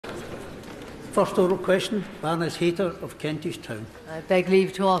First oral question, Baroness Hayter of Kentish Town. I beg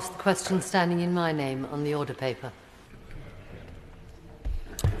leave to ask the question standing in my name on the order paper.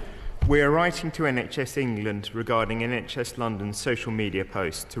 We are writing to NHS England regarding NHS London's social media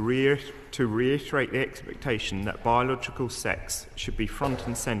post to reiterate the expectation that biological sex should be front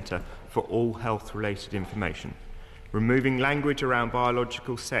and centre for all health-related information. Removing language around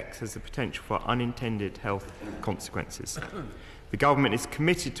biological sex has the potential for unintended health consequences. The government is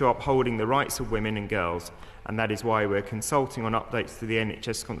committed to upholding the rights of women and girls, and that is why we're consulting on updates to the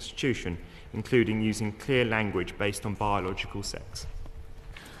NHS Constitution, including using clear language based on biological sex.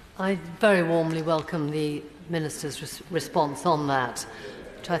 I very warmly welcome the Minister's response on that,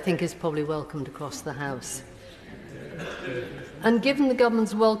 which I think is probably welcomed across the House. And given the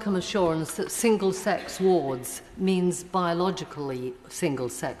government's welcome assurance that single-sex wards means biologically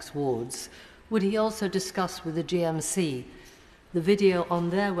single-sex wards, would he also discuss with the GMC the video on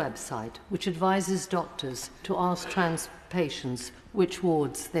their website which advises doctors to ask trans patients which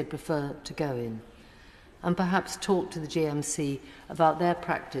wards they prefer to go in, and perhaps talk to the GMC about their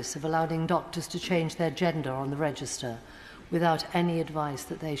practice of allowing doctors to change their gender on the register without any advice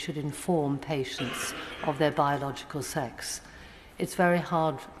that they should inform patients of their biological sex. It's very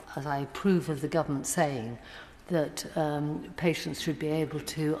hard, as I approve of the government saying, that patients should be able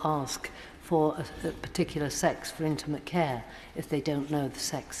to ask for a particular sex for intimate care if they don't know the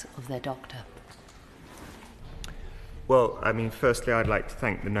sex of their doctor. Well, I mean, firstly, I'd like to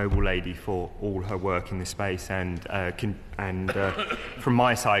thank the noble lady for all her work in this space, and from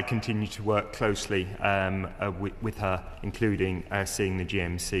my side, continue to work closely with her, including seeing the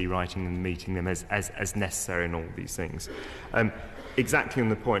GMC, writing and meeting them as necessary in all these things. Exactly on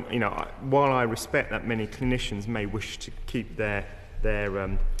the point, you know, while I respect that many clinicians may wish to keep their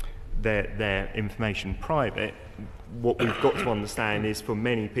information private, what we've got to understand is for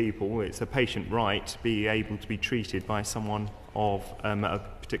many people it's a patient right to be able to be treated by someone of a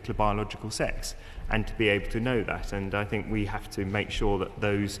particular biological sex and to be able to know that, and I think we have to make sure that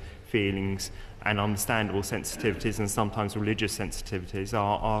those feelings and understandable sensitivities and sometimes religious sensitivities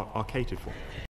are catered for.